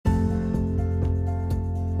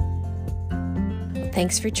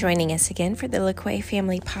Thanks for joining us again for the LaQuay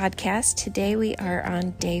Family Podcast. Today we are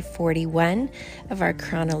on day 41 of our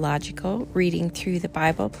chronological reading through the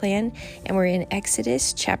Bible plan, and we're in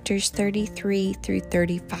Exodus chapters 33 through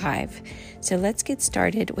 35. So let's get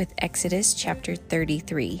started with Exodus chapter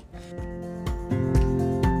 33.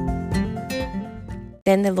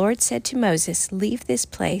 Then the Lord said to Moses, "Leave this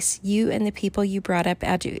place, you and the people you brought up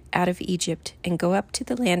out of Egypt, and go up to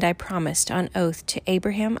the land I promised on oath to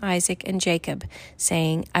Abraham, Isaac, and Jacob,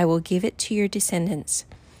 saying, I will give it to your descendants.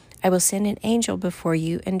 I will send an angel before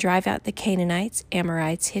you and drive out the Canaanites,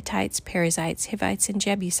 Amorites, Hittites, Perizzites, Hivites, and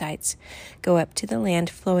Jebusites. Go up to the land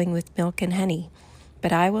flowing with milk and honey.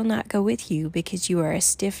 But I will not go with you, because you are a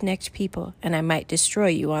stiff-necked people, and I might destroy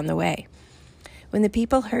you on the way." When the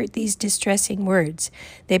people heard these distressing words,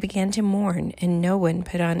 they began to mourn, and no one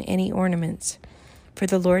put on any ornaments. For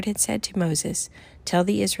the Lord had said to Moses, "Tell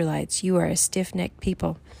the Israelites, you are a stiff-necked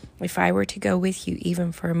people. If I were to go with you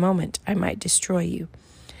even for a moment, I might destroy you.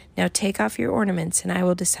 Now take off your ornaments, and I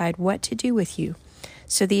will decide what to do with you."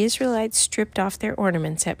 So the Israelites stripped off their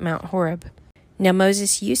ornaments at Mount Horeb. Now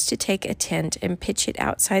Moses used to take a tent and pitch it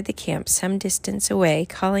outside the camp some distance away,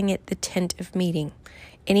 calling it the tent of meeting.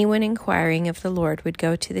 Anyone inquiring of the Lord would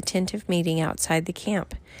go to the tent of meeting outside the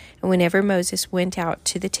camp. And whenever Moses went out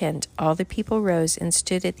to the tent, all the people rose and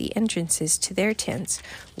stood at the entrances to their tents,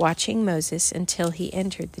 watching Moses until he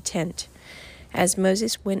entered the tent. As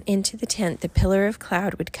Moses went into the tent, the pillar of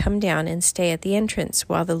cloud would come down and stay at the entrance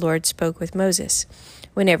while the Lord spoke with Moses.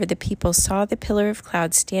 Whenever the people saw the pillar of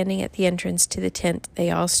cloud standing at the entrance to the tent,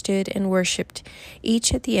 they all stood and worshipped,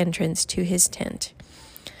 each at the entrance to his tent.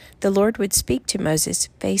 The Lord would speak to Moses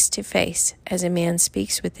face to face, as a man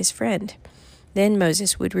speaks with his friend. Then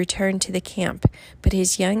Moses would return to the camp, but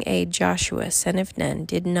his young aide Joshua, son of Nun,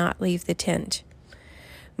 did not leave the tent.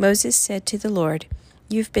 Moses said to the Lord,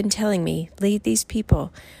 "You've been telling me, 'Lead these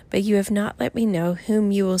people,' but you have not let me know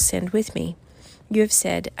whom you will send with me. You have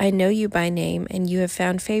said, 'I know you by name, and you have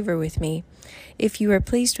found favor with me.' If you are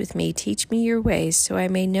pleased with me, teach me your ways, so I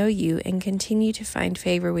may know you and continue to find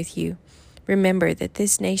favor with you. Remember that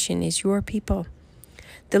this nation is your people."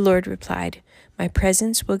 The Lord replied, "My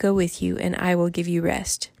presence will go with you, and I will give you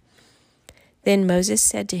rest." Then Moses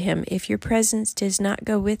said to him, "If your presence does not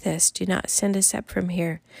go with us, do not send us up from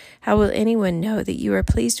here. How will anyone know that you are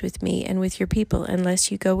pleased with me and with your people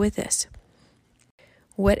unless you go with us?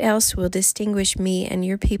 What else will distinguish me and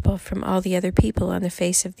your people from all the other people on the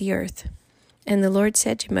face of the earth?" And the Lord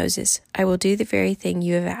said to Moses, "I will do the very thing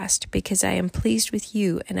you have asked, because I am pleased with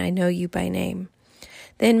you and I know you by name."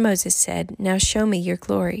 Then Moses said, "Now show me your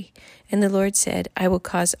glory." And the Lord said, "I will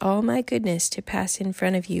cause all my goodness to pass in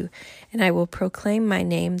front of you, and I will proclaim my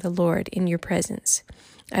name, the Lord, in your presence.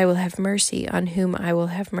 I will have mercy on whom I will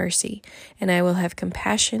have mercy, and I will have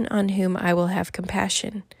compassion on whom I will have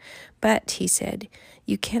compassion. But," he said,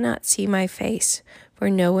 "you cannot see my face,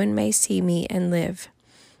 for no one may see me and live."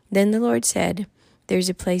 Then the Lord said, "There's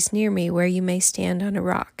a place near me where you may stand on a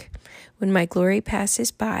rock. When my glory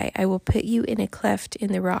passes by, I will put you in a cleft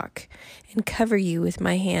in the rock and cover you with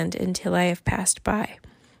my hand until I have passed by.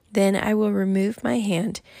 Then I will remove my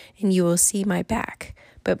hand, and you will see my back,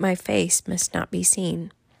 but my face must not be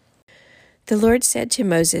seen." The Lord said to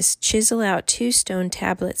Moses, "Chisel out 2 stone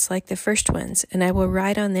tablets like the first ones, and I will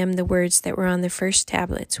write on them the words that were on the first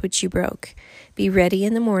tablets, which you broke. Be ready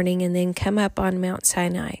in the morning, and then come up on Mount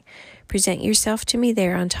Sinai. Present yourself to me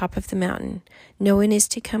there on top of the mountain. No one is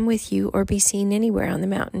to come with you or be seen anywhere on the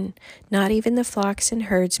mountain. Not even the flocks and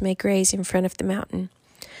herds may graze in front of the mountain."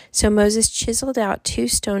 So Moses chiseled out 2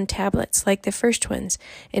 stone tablets like the first ones,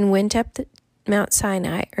 and went up Mount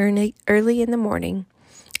Sinai early in the morning,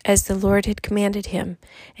 as the Lord had commanded him,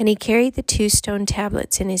 and he carried the 2 stone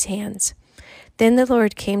tablets in his hands. Then the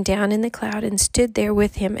Lord came down in the cloud and stood there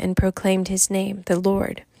with him and proclaimed his name, the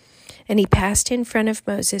Lord. And he passed in front of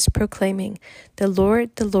Moses, proclaiming, the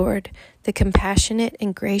Lord, the compassionate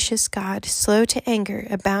and gracious God, slow to anger,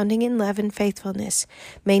 abounding in love and faithfulness,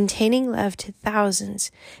 maintaining love to thousands,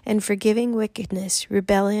 and forgiving wickedness,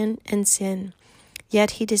 rebellion, and sin.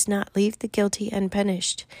 Yet he does not leave the guilty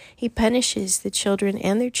unpunished. He punishes the children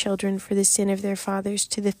and their children for the sin of their fathers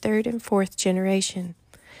to the 3rd and 4th generation.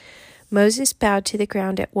 Moses bowed to the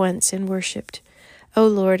ground at once and worshipped. "O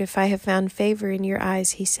Lord, if I have found favor in your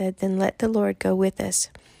eyes," he said, "then let the Lord go with us.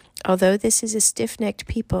 Although this is a stiff-necked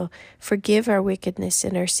people, forgive our wickedness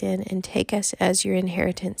and our sin, and take us as your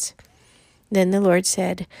inheritance." Then the Lord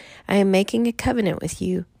said, "I am making a covenant with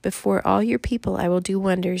you. Before all your people I will do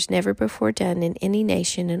wonders never before done in any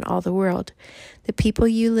nation in all the world. The people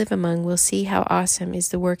you live among will see how awesome is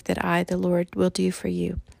the work that I, the Lord, will do for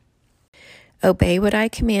you. Obey what I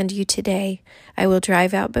command you today. I will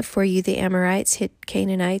drive out before you the Amorites,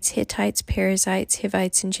 Canaanites, Hittites, Perizzites,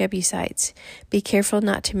 Hivites, and Jebusites. Be careful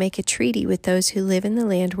not to make a treaty with those who live in the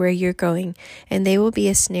land where you're going, and they will be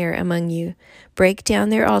a snare among you. Break down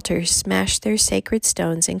their altars, smash their sacred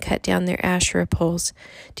stones, and cut down their Asherah poles.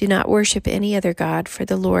 Do not worship any other god, for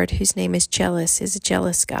the Lord, whose name is jealous, is a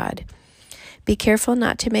jealous God. Be careful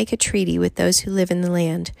not to make a treaty with those who live in the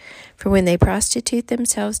land, for when they prostitute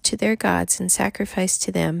themselves to their gods and sacrifice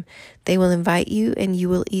to them, they will invite you, and you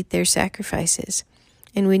will eat their sacrifices.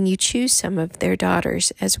 And when you choose some of their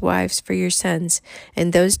daughters as wives for your sons,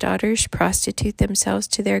 and those daughters prostitute themselves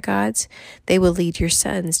to their gods, they will lead your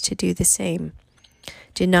sons to do the same.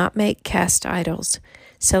 Do not make cast idols.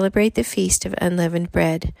 Celebrate the feast of unleavened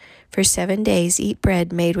bread. For 7 days eat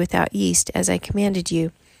bread made without yeast, as I commanded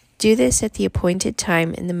you. Do this at the appointed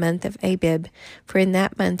time in the month of Abib, for in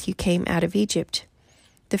that month you came out of Egypt.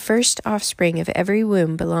 The first offspring of every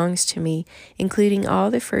womb belongs to me, including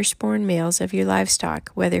all the firstborn males of your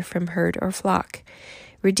livestock, whether from herd or flock.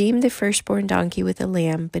 Redeem the firstborn donkey with a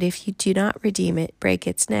lamb, but if you do not redeem it, break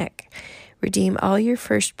its neck. Redeem all your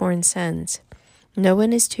firstborn sons. No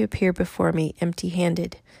one is to appear before me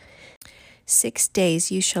empty-handed. 6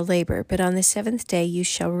 days you shall labor, but on the 7th day you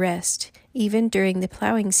shall rest. Even during the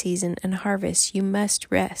plowing season and harvest you must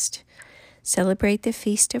rest. Celebrate the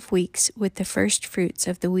Feast of Weeks with the first fruits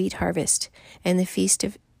of the wheat harvest, and the Feast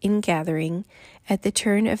of Ingathering at the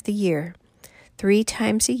turn of the year. 3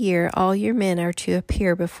 times a year all your men are to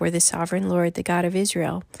appear before the sovereign Lord, the God of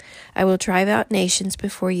Israel. I will drive out nations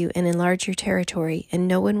before you and enlarge your territory, and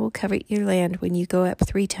no one will covet your land when you go up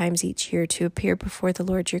 3 times each year to appear before the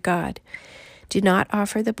Lord your God. Do not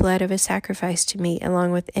offer the blood of a sacrifice to me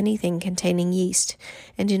along with anything containing yeast,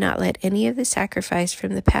 and do not let any of the sacrifice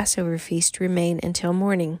from the Passover feast remain until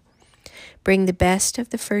morning. Bring the best of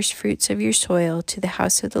the first fruits of your soil to the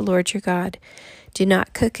house of the Lord your God. Do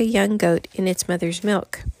not cook a young goat in its mother's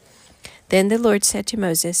milk. Then the Lord said to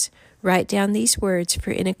Moses, Write down these words,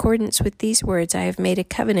 for in accordance with these words I have made a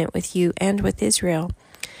covenant with you and with Israel.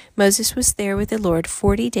 Moses was there with the Lord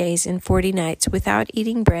 40 days and 40 nights without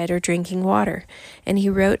eating bread or drinking water, and he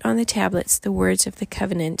wrote on the tablets the words of the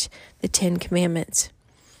covenant, the 10 Commandments.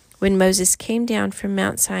 When Moses came down from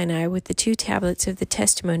Mount Sinai with the 2 tablets of the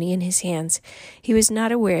testimony in his hands, he was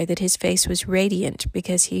not aware that his face was radiant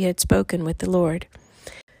because he had spoken with the Lord.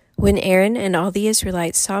 When Aaron and all the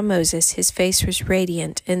Israelites saw Moses, his face was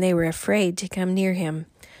radiant, and they were afraid to come near him.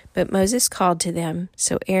 But Moses called to them,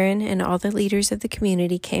 so Aaron and all the leaders of the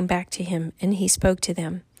community came back to him, and he spoke to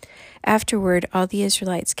them. Afterward, all the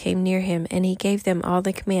Israelites came near him, and he gave them all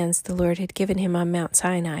the commands the Lord had given him on Mount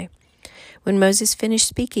Sinai. When Moses finished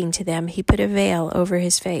speaking to them, he put a veil over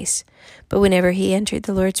his face. But whenever he entered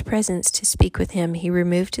the Lord's presence to speak with him, he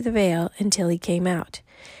removed the veil until he came out.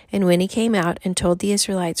 And when he came out and told the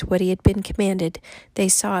Israelites what he had been commanded, they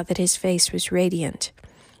saw that his face was radiant.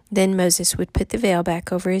 Then Moses would put the veil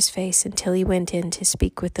back over his face until he went in to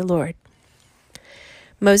speak with the Lord.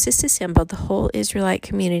 Moses assembled the whole Israelite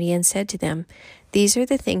community and said to them, These are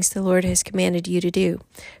the things the Lord has commanded you to do.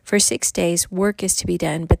 For 6 days work is to be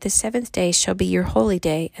done, but the 7th day shall be your holy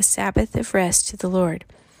day, a Sabbath of rest to the Lord.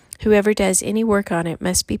 Whoever does any work on it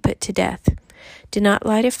must be put to death. Do not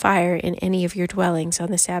light a fire in any of your dwellings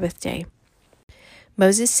on the Sabbath day.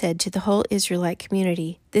 Moses said to the whole Israelite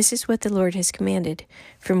community, This is what the Lord has commanded.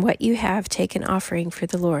 From what you have, take an offering for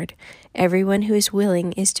the Lord. Everyone who is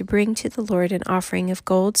willing is to bring to the Lord an offering of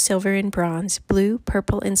gold, silver, and bronze, blue,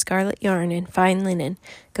 purple, and scarlet yarn, and fine linen,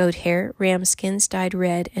 goat hair, ram skins dyed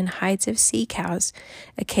red, and hides of sea cows,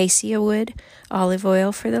 acacia wood, olive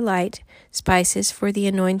oil for the light, spices for the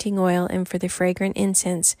anointing oil and for the fragrant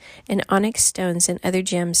incense, and onyx stones and other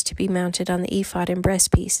gems to be mounted on the ephod and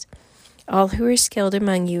breastpiece. All who are skilled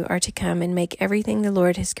among you are to come and make everything the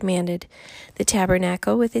Lord has commanded: the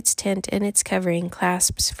tabernacle with its tent and its covering,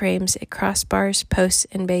 clasps, frames, crossbars, posts,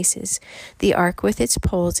 and bases, the ark with its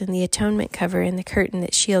poles and the atonement cover and the curtain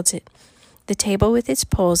that shields it, the table with its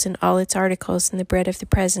poles and all its articles and the bread of the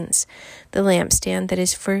presence, the lampstand that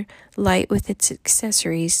is for light with its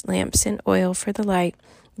accessories, lamps and oil for the light,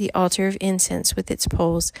 the altar of incense with its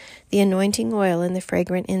poles, the anointing oil and the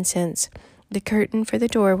fragrant incense, the curtain for the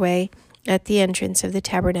doorway at the entrance of the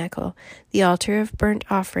tabernacle, the altar of burnt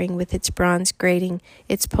offering with its bronze grating,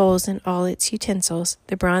 its poles and all its utensils,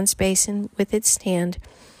 the bronze basin with its stand,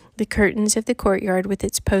 the curtains of the courtyard with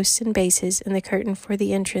its posts and bases, and the curtain for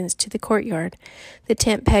the entrance to the courtyard, the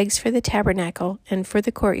tent pegs for the tabernacle and for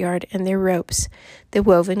the courtyard and their ropes, the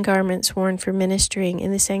woven garments worn for ministering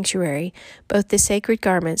in the sanctuary, both the sacred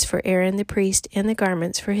garments for Aaron the priest and the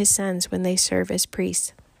garments for his sons when they serve as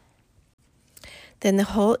priests. Then the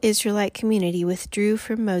whole Israelite community withdrew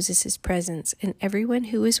from Moses' presence, and everyone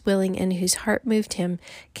who was willing and whose heart moved him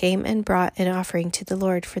came and brought an offering to the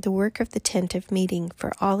Lord for the work of the tent of meeting,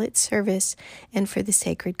 for all its service, and for the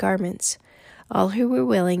sacred garments. All who were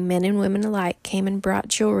willing, men and women alike, came and brought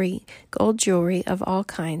jewelry, gold jewelry of all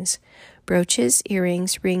kinds, brooches,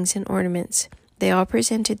 earrings, rings, and ornaments. They all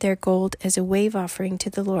presented their gold as a wave offering to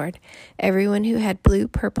the Lord. Everyone who had blue,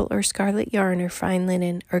 purple, or scarlet yarn, or fine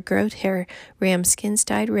linen, or goat hair, ram skins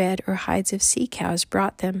dyed red, or hides of sea cows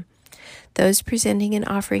brought them. Those presenting an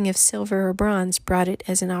offering of silver or bronze brought it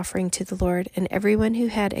as an offering to the Lord, and everyone who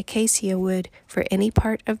had acacia wood for any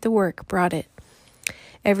part of the work brought it.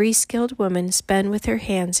 Every skilled woman spun with her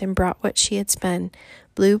hands and brought what she had spun,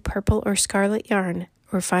 blue, purple, or scarlet yarn,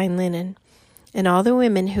 or fine linen. And all the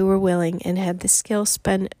women who were willing and had the skill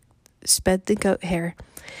spun the goat hair.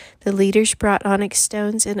 The leaders brought onyx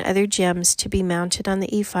stones and other gems to be mounted on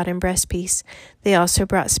the ephod and breastpiece. They also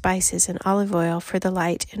brought spices and olive oil for the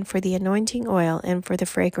light, and for the anointing oil, and for the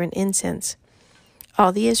fragrant incense.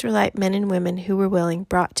 All the Israelite men and women who were willing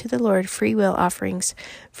brought to the Lord freewill offerings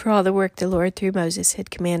for all the work the Lord through Moses had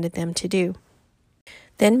commanded them to do.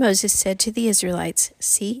 Then Moses said to the Israelites,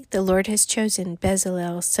 "See, the Lord has chosen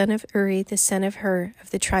Bezalel, son of Uri, the son of Hur,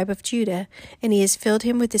 of the tribe of Judah, and he has filled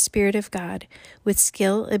him with the Spirit of God, with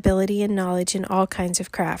skill, ability, and knowledge in all kinds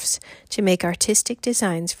of crafts, to make artistic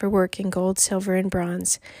designs for work in gold, silver, and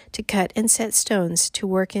bronze, to cut and set stones, to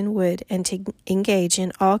work in wood, and to engage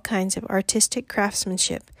in all kinds of artistic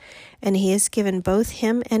craftsmanship. And he has given both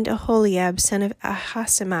him and Aholiab, son of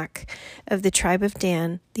Ahisamach, of the tribe of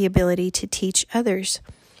Dan, the ability to teach others.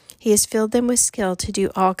 He has filled them with skill to do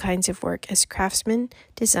all kinds of work as craftsmen,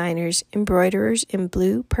 designers, embroiderers in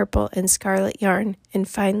blue, purple, and scarlet yarn, and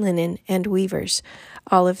fine linen, and weavers,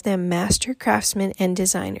 all of them master craftsmen and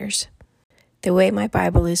designers." The way my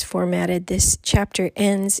Bible is formatted, this chapter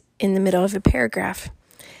ends in the middle of a paragraph.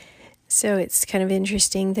 So it's kind of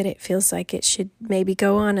interesting that it feels like it should maybe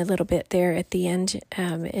go on a little bit there at the end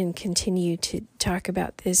and continue to talk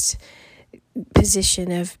about this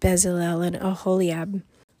position of Bezalel and Aholiab.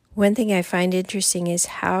 One thing I find interesting is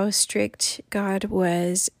how strict God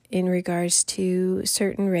was in regards to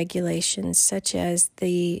certain regulations, such as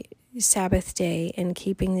the Sabbath day and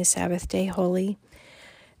keeping the Sabbath day holy.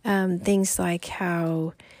 Things like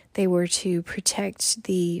how they were to protect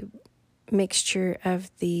the mixture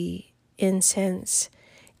of the incense,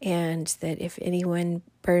 and that if anyone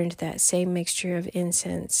burned that same mixture of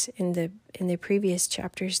incense in the previous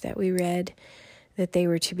chapters that we read, that they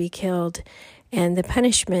were to be killed. And the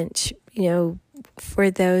punishment,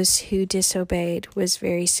 for those who disobeyed was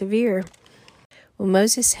very severe. Well,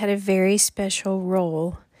 Moses had a very special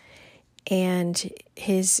role, and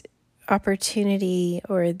his opportunity,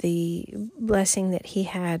 or the blessing that he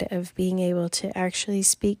had of being able to actually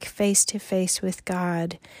speak face to face with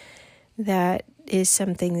God, that is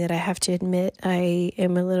something that I have to admit I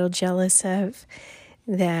am a little jealous of.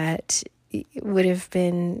 That would have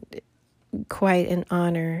been quite an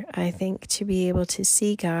honor, I think, to be able to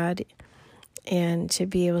see God and to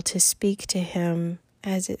be able to speak to him,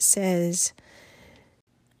 as it says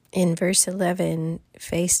in verse 11,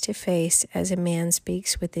 face to face as a man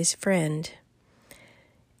speaks with his friend.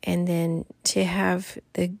 And then to have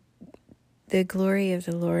the glory of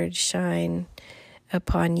the Lord shine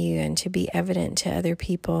upon you and to be evident to other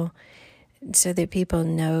people so that people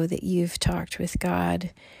know that you've talked with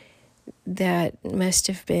God. That must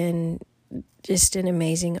have been just an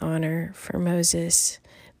amazing honor for Moses.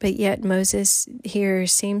 But yet Moses here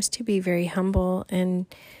seems to be very humble, and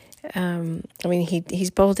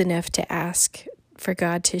he's bold enough to ask for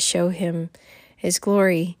God to show him his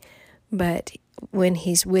glory, but when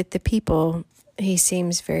he's with the people, he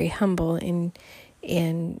seems very humble in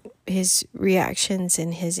his reactions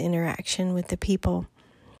and his interaction with the people.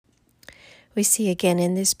 We see again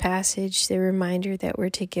in this passage the reminder that we're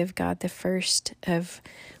to give God the first of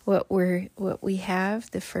what we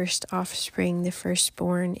have, the first offspring, the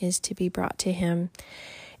firstborn is to be brought to him.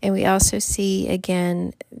 And we also see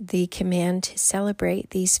again the command to celebrate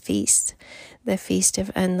these feasts, the Feast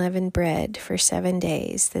of Unleavened Bread for 7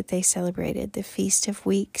 days that they celebrated, the Feast of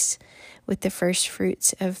Weeks with the first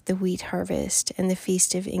fruits of the wheat harvest, and the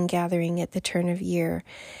Feast of Ingathering at the turn of year,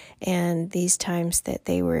 and these times that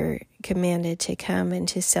they were commanded to come and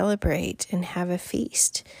to celebrate and have a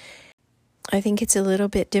feast. I think it's a little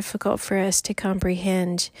bit difficult for us to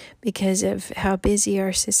comprehend because of how busy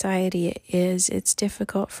our society is. It's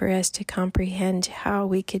difficult for us to comprehend how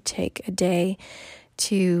we could take a day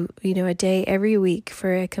a day every week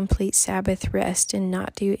for a complete Sabbath rest and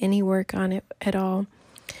not do any work on it at all.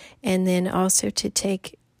 And then also to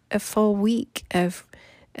take a full week of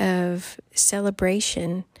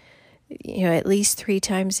celebration, at least 3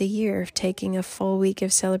 times a year, taking a full week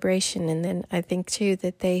of celebration. And then I think too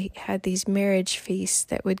that they had these marriage feasts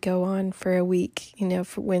that would go on for a week,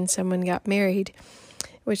 for when someone got married,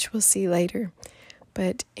 which we'll see later.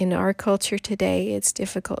 But in our culture today, it's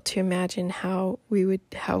difficult to imagine how we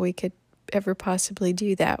could ever possibly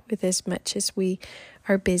do that with as much as we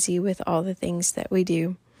are busy with all the things that we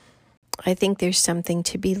do. I think there's something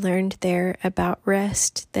to be learned there about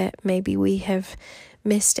rest that maybe we have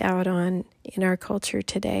missed out on in our culture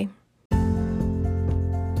today.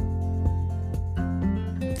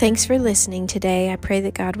 Thanks for listening today. I pray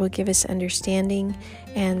that God will give us understanding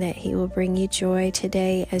and that He will bring you joy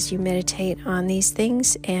today as you meditate on these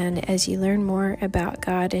things and as you learn more about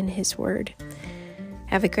God and His Word.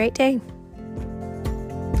 Have a great day.